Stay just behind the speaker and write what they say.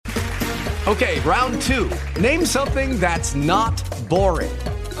Okay, round two. Name something that's not boring.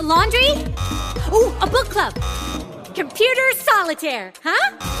 A laundry? Ooh, a book club. Computer solitaire,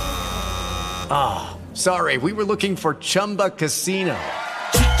 huh? Ah, sorry, we were looking for Chumba Casino.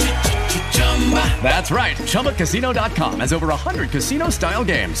 That's right. ChumbaCasino.com has over 100 casino-style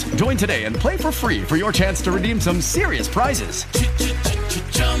games. Join today and play for free for your chance to redeem some serious prizes.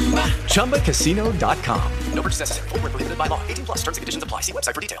 ChumbaCasino.com. No purchase necessary. Void where prohibited by law. 18 plus. Terms and conditions apply. See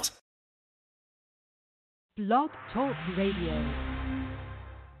website for details. Blog Talk Radio.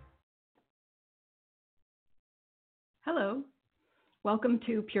 Hello. Welcome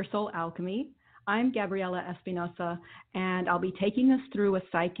to Pure Soul Alchemy. I'm Gabriela Espinosa, and I'll be taking us through a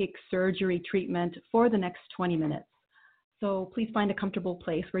psychic surgery treatment for the next 20 minutes. So please find a comfortable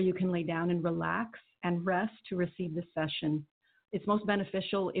place where you can lay down and relax and rest to receive this session. It's most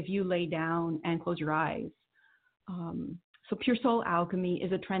beneficial if you lay down and close your eyes. So Pure Soul Alchemy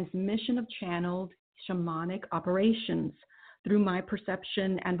is a transmission of channeled shamanic operations through my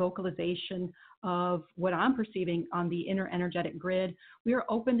perception and vocalization of what I'm perceiving on the inner energetic grid. We are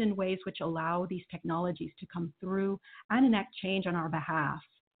opened in ways which allow these technologies to come through and enact change on our behalf.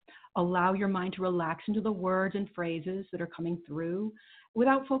 Allow your mind to relax into the words and phrases that are coming through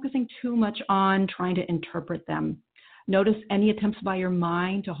without focusing too much on trying to interpret them. Notice any attempts by your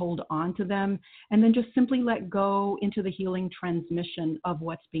mind to hold on to them, and then just simply let go into the healing transmission of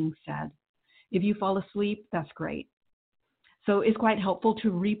what's being said. If you fall asleep, that's great. So it's quite helpful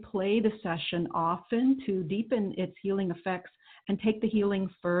to replay the session often to deepen its healing effects and take the healing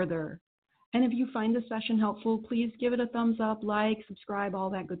further. And if you find the session helpful, please give it a thumbs up, like, subscribe, all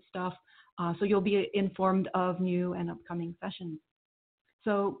that good stuff, so you'll be informed of new and upcoming sessions.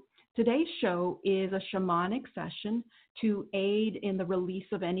 So today's show is a shamanic session to aid in the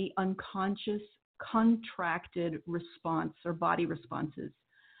release of any unconscious, contracted response or body responses.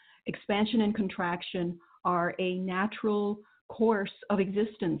 Expansion and contraction are a natural course of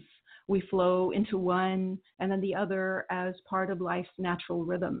existence. We flow into one and then the other as part of life's natural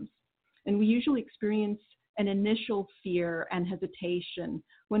rhythms. And we usually experience an initial fear and hesitation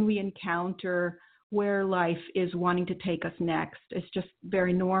when we encounter where life is wanting to take us next. It's just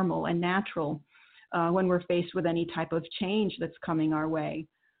very normal and natural when we're faced with any type of change that's coming our way.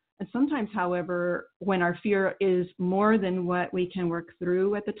 And sometimes, however, when our fear is more than what we can work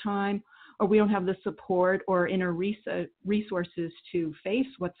through at the time, or we don't have the support or inner resources to face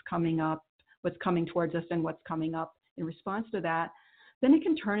what's coming up, what's coming towards us and what's coming up in response to that, then it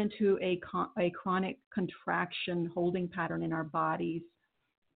can turn into a chronic contraction holding pattern in our bodies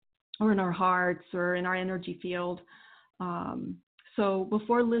or in our hearts or in our energy field. So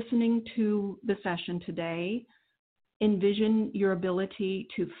before listening to the session today, envision your ability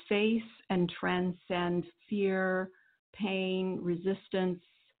to face and transcend fear, pain, resistance.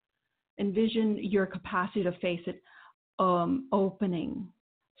 Envision your capacity to face it opening,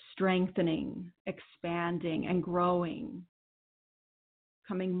 strengthening, expanding, and growing,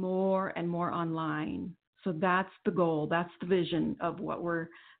 coming more and more online. So that's the goal. That's the vision of what we're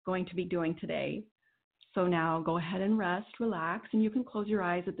going to be doing today. So now go ahead and rest, relax, and you can close your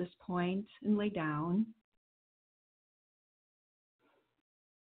eyes at this point and lay down.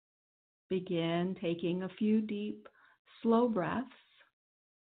 Begin taking a few deep, slow breaths.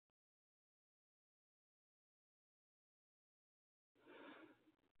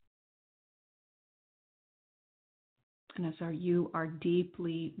 And as you are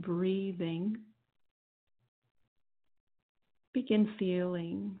deeply breathing, begin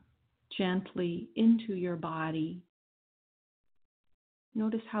feeling gently into your body.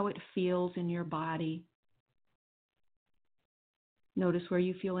 Notice how it feels in your body. Notice where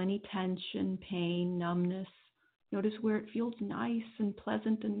you feel any tension, pain, numbness. Notice where it feels nice and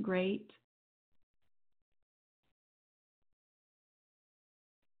pleasant and great.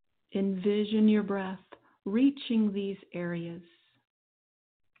 Envision your breath reaching these areas.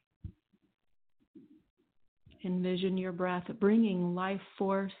 Envision your breath bringing life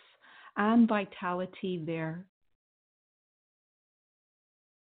force and vitality there.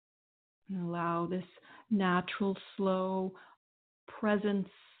 And allow this natural, slow presence,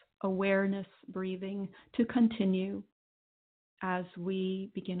 awareness, breathing to continue as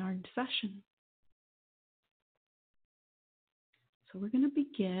we begin our session. So we're going to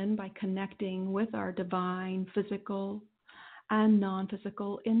begin by connecting with our divine physical and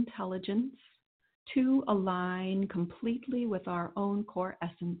non-physical intelligence to align completely with our own core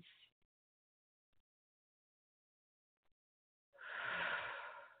essence.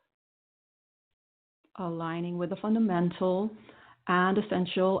 Aligning with the fundamental and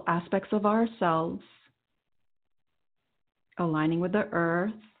essential aspects of ourselves, aligning with the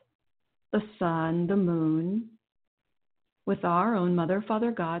earth, the sun, the moon, with our own Mother,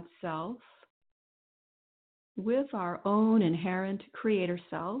 Father, God self, with our own inherent creator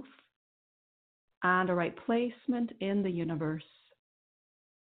self, and a right placement in the universe.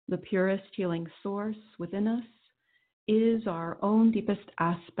 The purest healing source within us is our own deepest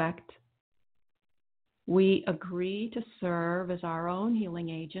aspect. We agree to serve as our own healing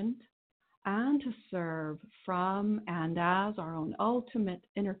agent and to serve from and as our own ultimate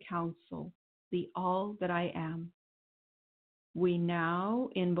inner counsel, the all that I am. We now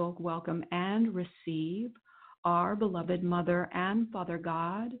invoke, welcome, and receive our beloved Mother and Father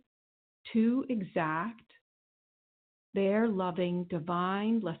God to exact their loving,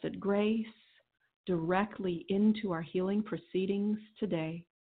 divine, blessed grace directly into our healing proceedings today.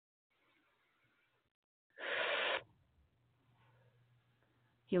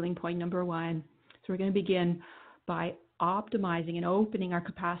 Healing point number 1. So we're going to begin by optimizing and opening our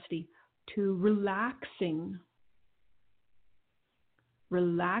capacity to relaxing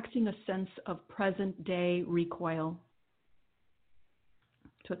a sense of present day recoil.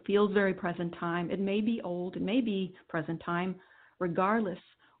 So it feels very present time. It may be old, it may be present time. Regardless,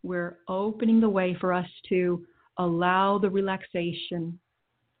 we're opening the way for us to allow the relaxation,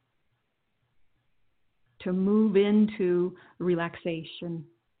 to move into relaxation,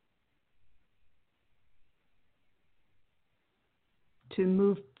 to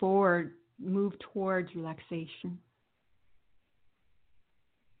move forward, move towards relaxation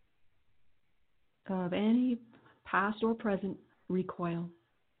of any past or present recoil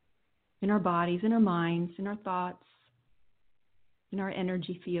in our bodies, in our minds, in our thoughts, in our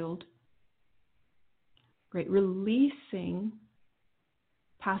energy field. Great. Releasing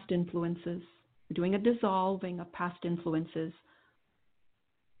past influences. We're doing a dissolving of past influences.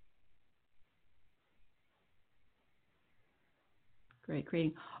 Great.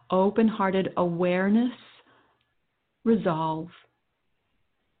 Creating open-hearted awareness, resolve.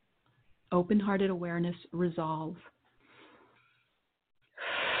 Open-hearted awareness, resolve.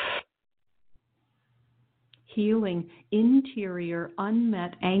 Healing interior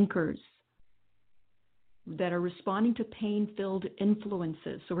unmet anchors that are responding to pain-filled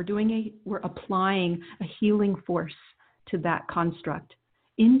influences. So we're applying a healing force to that construct.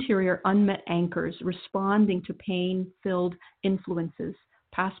 Interior unmet anchors responding to pain-filled influences,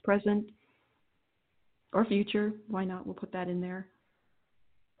 past, present, or future. Why not? We'll put that in there.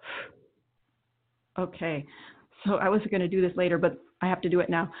 Okay, so I was going to do this later, but I have to do it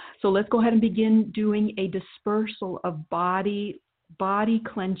now. So let's go ahead and begin doing a dispersal of body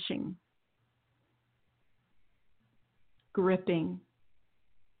clenching, gripping,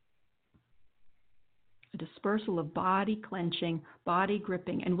 a dispersal of body clenching, body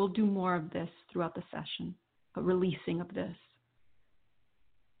gripping, and we'll do more of this throughout the session, a releasing of this.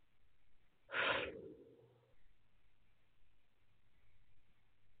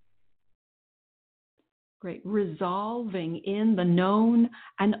 Great. Resolving in the known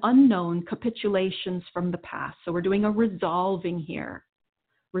and unknown capitulations from the past. So we're doing a resolving here.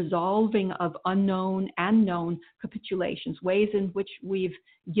 Resolving of unknown and known capitulations, ways in which we've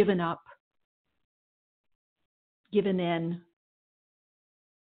given up, given in.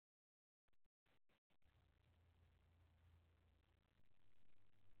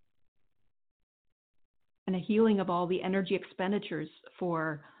 And a healing of all the energy expenditures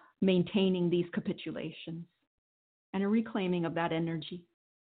for maintaining these capitulations, and a reclaiming of that energy.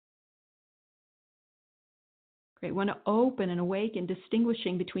 Great. We want to open and awaken,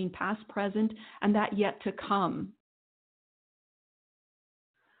 distinguishing between past, present, and that yet to come.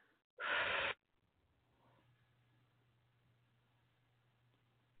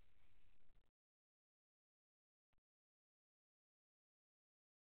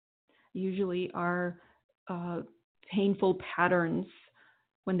 Usually our painful patterns,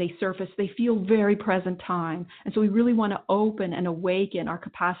 when they surface, they feel very present time. And so we really want to open and awaken our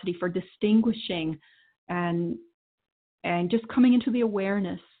capacity for distinguishing and just coming into the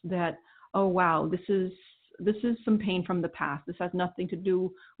awareness that, oh wow, this is some pain from the past. This has nothing to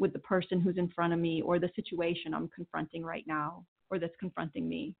do with the person who's in front of me or the situation I'm confronting right now or that's confronting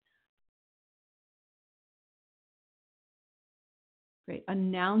me. Great.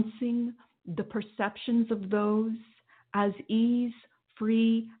 Announcing the perceptions of those as ease,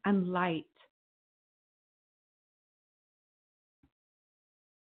 free, and light.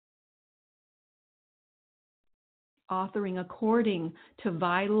 Authoring according to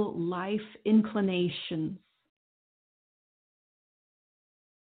vital life inclinations.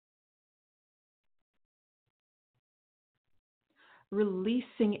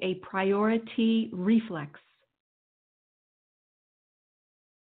 Releasing a priority reflex.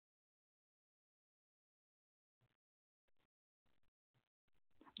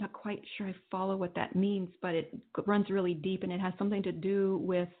 not quite sure I follow what that means, but it runs really deep, and it has something to do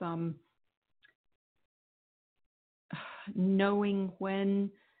with knowing when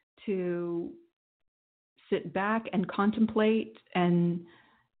to sit back and contemplate and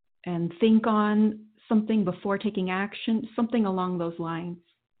think on something before taking action, something along those lines.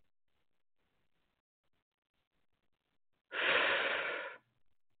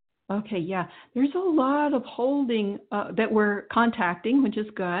 Okay, yeah, there's a lot of holding that we're contacting, which is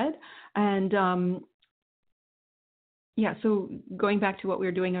good. And yeah, so going back to what we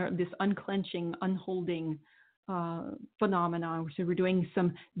were doing, this unclenching, unholding phenomenon. So we're doing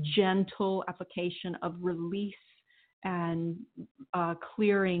some gentle application of release and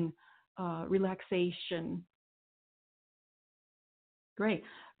clearing, relaxation. Great.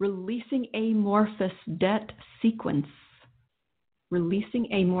 Releasing amorphous debt sequence. Releasing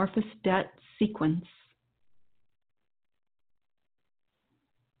amorphous debt sequence.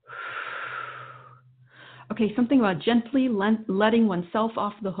 Okay, something about gently letting oneself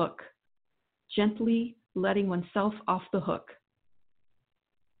off the hook. Gently letting oneself off the hook.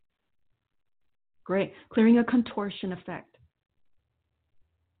 Great. Clearing a contortion effect.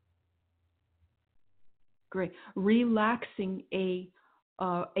 Great. Relaxing a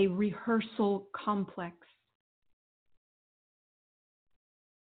rehearsal complex.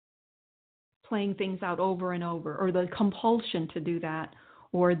 Playing things out over and over, or the compulsion to do that,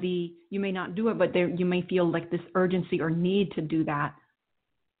 or you may not do it, but you may feel like this urgency or need to do that.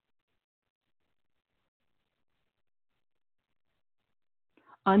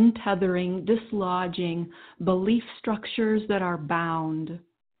 Untethering, dislodging belief structures that are bound.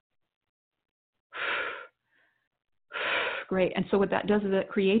 Great. And so what that does is it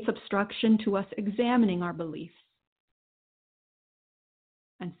creates obstruction to us examining our beliefs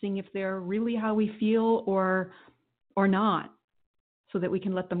and seeing if they're really how we feel or not, so that we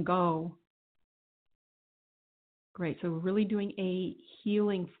can let them go. Great. So we're really doing a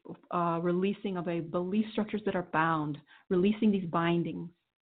healing, releasing of a belief structures that are bound, releasing these bindings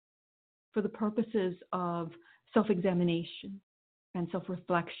for the purposes of self-examination and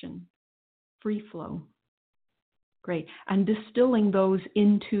self-reflection, free flow. Great. And distilling those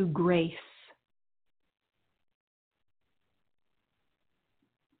into grace.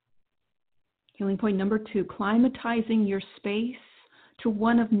 Healing point number 2, climatizing your space to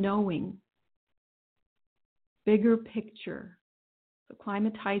one of knowing. Bigger picture. So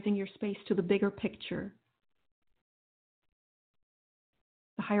climatizing your space to the bigger picture.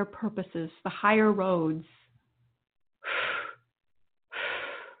 The higher purposes, the higher roads.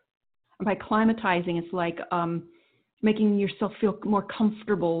 And by climatizing, it's like making yourself feel more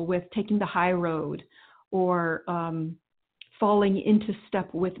comfortable with taking the high road, or falling into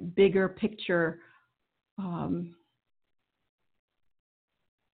step with bigger picture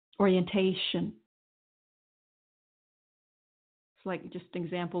orientation. It's like just an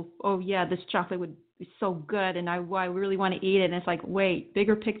example. Oh yeah, this chocolate would be so good, and I really want to eat it. And it's like, wait,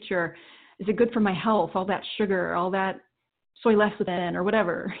 bigger picture. Is it good for my health? All that sugar, all that soy lecithin, or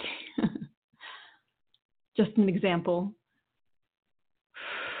whatever. Just an example.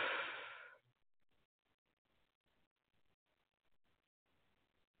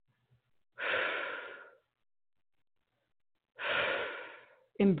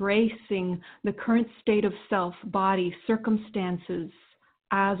 Embracing the current state of self, body, circumstances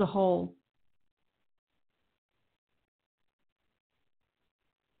as a whole.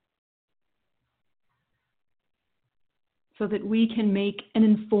 So that we can make an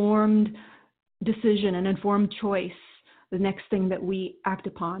informed decision, an informed choice, the next thing that we act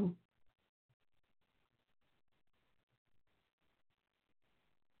upon.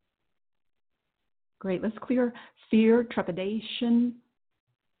 Great, let's clear fear, trepidation.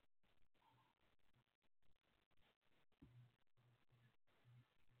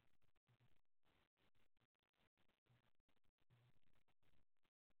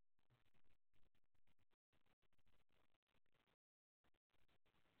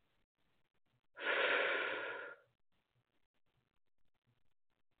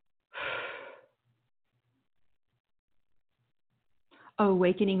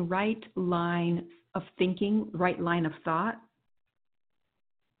 Awakening right line of thinking, right line of thought.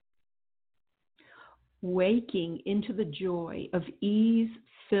 Waking into the joy of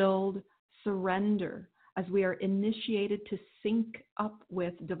ease-filled surrender as we are initiated to sync up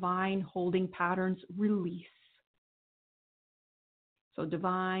with divine holding patterns release. So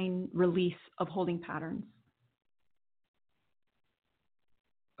divine release of holding patterns.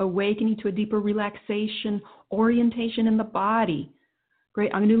 Awakening to a deeper relaxation, orientation in the body. Great,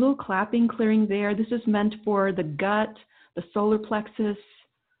 I'm going to do a little clapping, clearing there. This is meant for the gut, the solar plexus,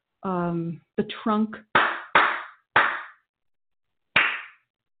 the trunk.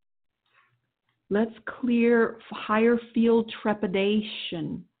 Let's clear higher field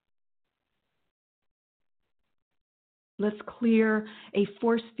trepidation. Let's clear a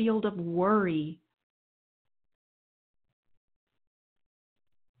force field of worry.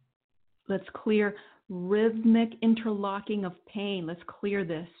 Let's clear rhythmic interlocking of pain. Let's clear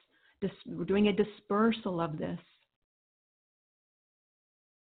this. We're doing a dispersal of this.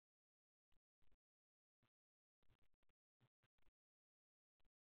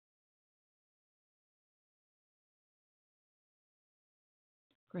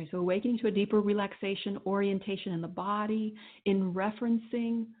 Great. So awakening to a deeper relaxation, orientation in the body, in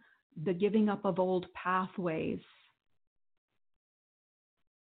referencing the giving up of old pathways.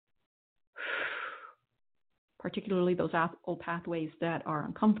 Particularly those old pathways that are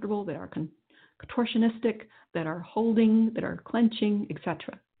uncomfortable, that are contortionistic, that are holding, that are clenching,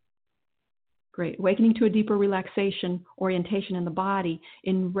 etc. Great. Awakening to a deeper relaxation, orientation in the body,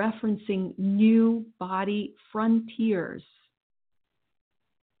 in referencing new body frontiers.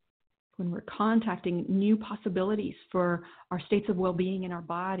 When we're contacting new possibilities for our states of well-being in our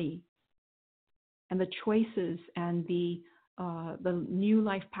body, and the choices and the new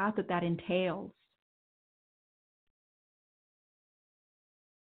life path that entails.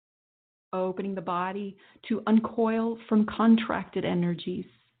 Opening the body to uncoil from contracted energies.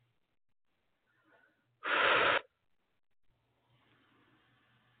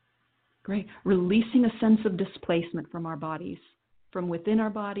 Great. Releasing a sense of displacement from our bodies, from within our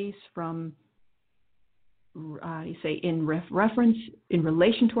bodies, from, in reference, in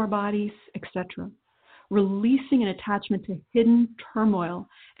relation to our bodies, etc. Releasing an attachment to hidden turmoil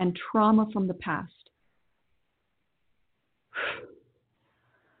and trauma from the past.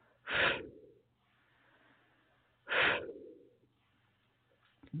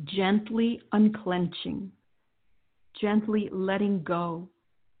 Gently unclenching, gently letting go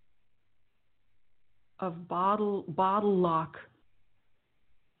of bottle lock,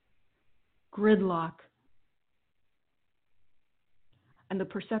 gridlock, and the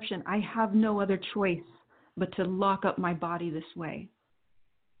perception, I have no other choice but to lock up my body this way.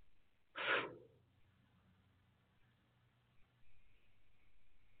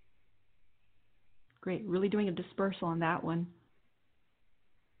 Great, really doing a dispersal on that one.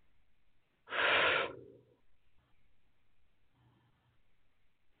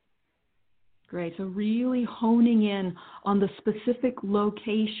 Great, so really honing in on the specific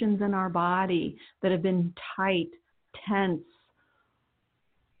locations in our body that have been tight, tense,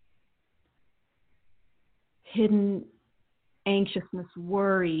 hidden anxiousness,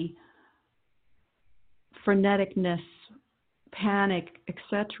 worry, freneticness, panic,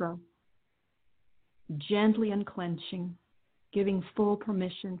 etc. Gently unclenching, giving full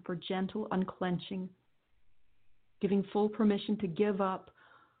permission for gentle unclenching, giving full permission to give up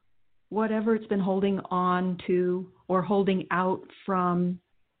whatever it's been holding on to or holding out from,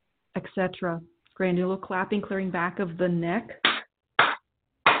 etc. Granular clapping, clearing back of the neck.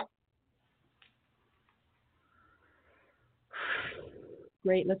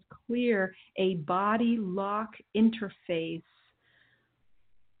 Great, let's clear a body lock interface,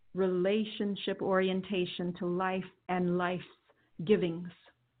 relationship orientation to life and life's givings.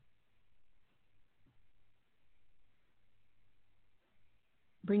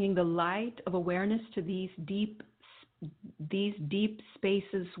 Bringing the light of awareness to these deep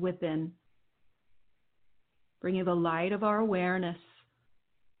spaces within. Bringing the light of our awareness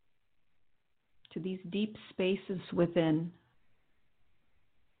to these deep spaces within.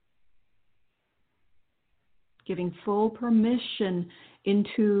 Giving full permission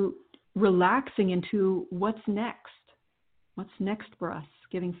into relaxing into what's next. What's next for us?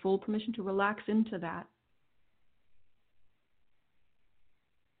 Giving full permission to relax into that.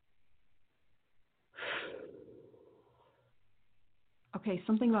 Okay,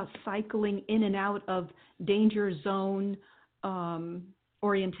 something about cycling in and out of danger zone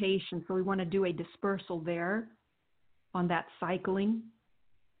orientation. So we want to do a dispersal there on that cycling.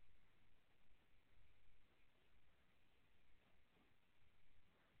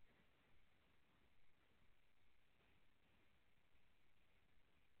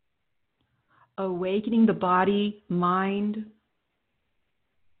 Awakening the body, mind,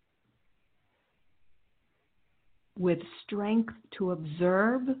 with strength to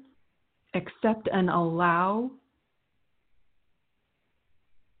observe, accept, and allow.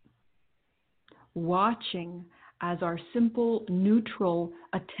 Watching as our simple, neutral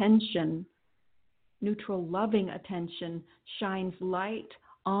attention, neutral, loving attention shines light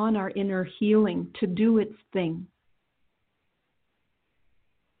on our inner healing to do its thing.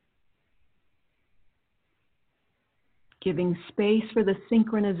 giving space for the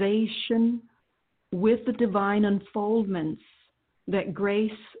synchronization with the divine unfoldments that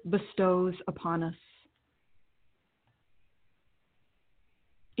grace bestows upon us.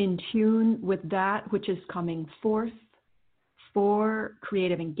 In tune with that which is coming forth for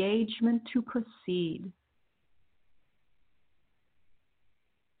creative engagement to proceed.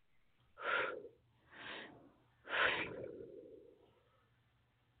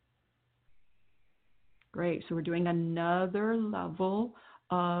 Great. So we're doing another level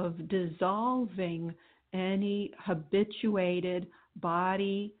of dissolving any habituated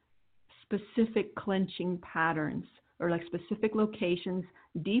body specific clenching patterns, or like specific locations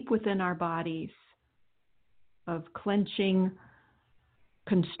deep within our bodies of clenching,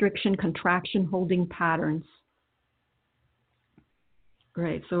 constriction, contraction, holding patterns.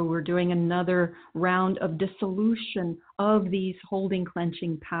 Great. So we're doing another round of dissolution of these holding,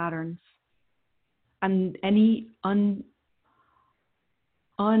 clenching patterns. And any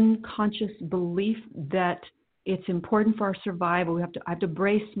unconscious belief that it's important for our survival, I have to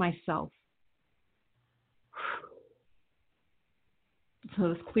brace myself.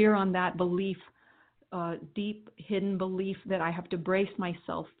 So it's clear on that belief, deep hidden belief that I have to brace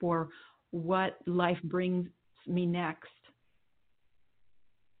myself for what life brings me next.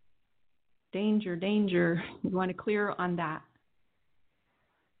 Danger, danger. You want to clear on that.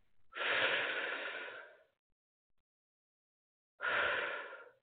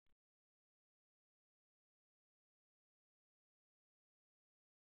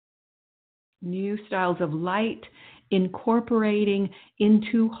 New styles of light incorporating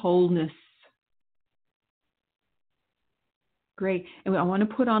into wholeness. Great. And I want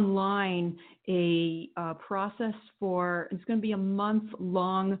to put online a process for, it's going to be a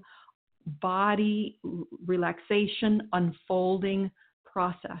month-long body relaxation unfolding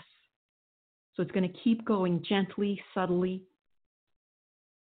process. So it's going to keep going gently, subtly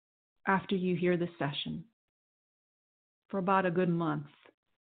after you hear the session for about a good month.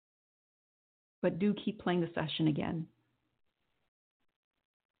 But do keep playing the session again.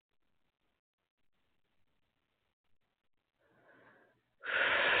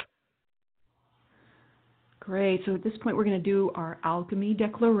 Great. So at this point, we're going to do our alchemy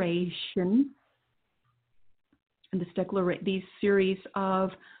declaration. And these series of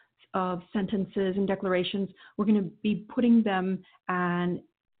sentences and declarations, we're going to be putting them and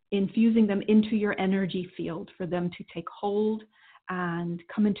infusing them into your energy field for them to take hold and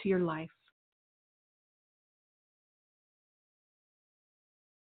come into your life.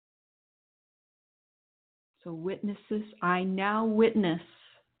 So witnesses, I now witness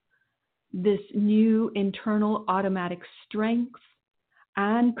this new internal automatic strength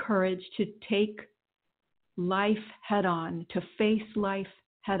and courage to take life head on, to face life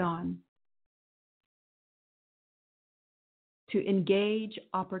head on, to engage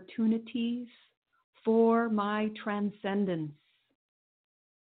opportunities for my transcendence.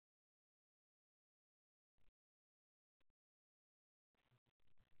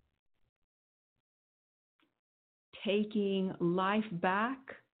 Taking my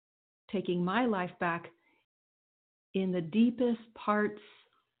life back in the deepest parts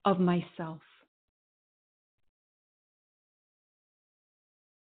of myself.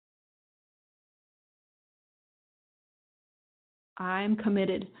 I'm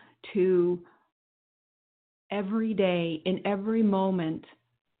committed to every day, in every moment,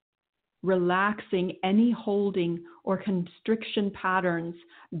 relaxing any holding or constriction patterns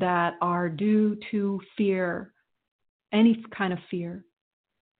that are due to fear, any kind of fear.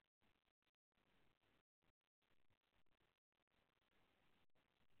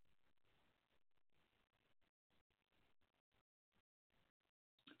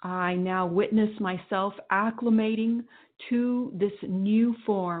 I now witness myself acclimating to this new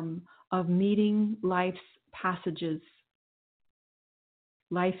form of meeting life's passages,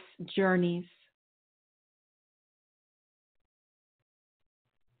 life's journeys.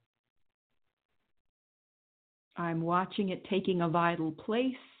 I'm watching it taking a vital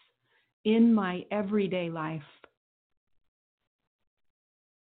place in my everyday life.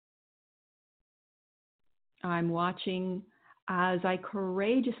 I'm watching as I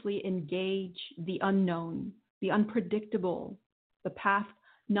courageously engage the unknown, the unpredictable, the path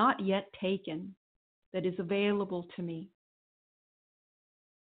not yet taken that is available to me.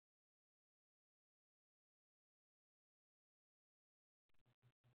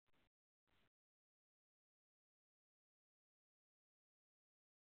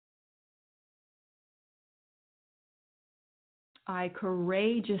 I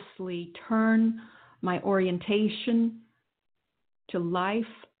courageously turn my orientation to life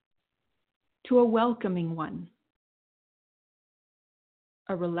to a welcoming one.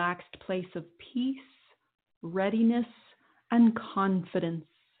 a relaxed place of peace, readiness, and confidence.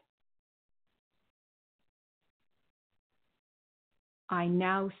 I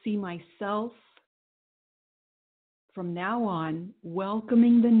now see myself, from now on,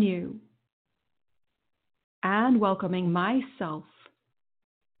 welcoming the new and welcoming myself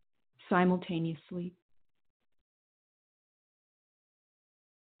simultaneously.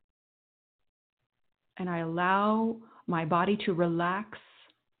 And I allow my body to relax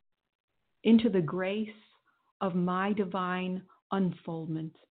into the grace of my divine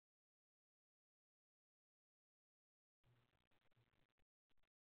unfoldment.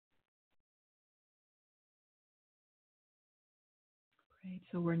 Great.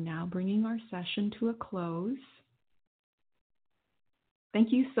 So we're now bringing our session to a close.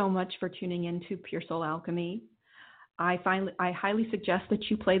 Thank you so much for tuning in to Pure Soul Alchemy. I highly suggest that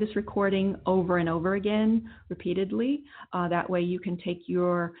you play this recording over and over again, repeatedly. That way you can take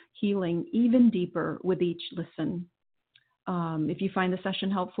your healing even deeper with each listen. If you find the session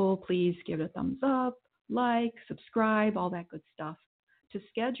helpful, please give it a thumbs up, like, subscribe, all that good stuff. To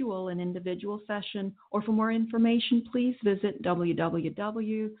schedule an individual session or for more information, please visit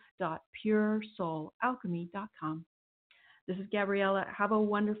www.puresoulalchemy.com. This is Gabriella. Have a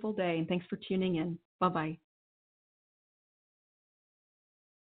wonderful day, and thanks for tuning in. Bye-bye.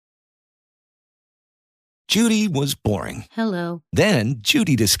 Judy was boring. Hello. Then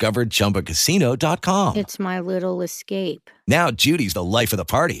Judy discovered ChumbaCasino.com. It's my little escape. Now Judy's the life of the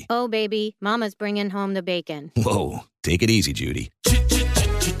party. Oh, baby, mama's bringing home the bacon. Whoa, take it easy, Judy.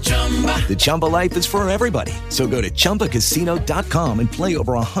 The Chumba life is for everybody. So go to ChumbaCasino.com and play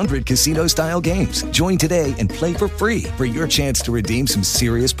over 100 casino-style games. Join today and play for free for your chance to redeem some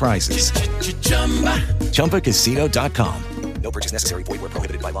serious prizes. ChumbaCasino.com. No purchase necessary. Void where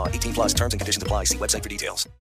prohibited by law. 18+ terms and conditions apply. See website for details.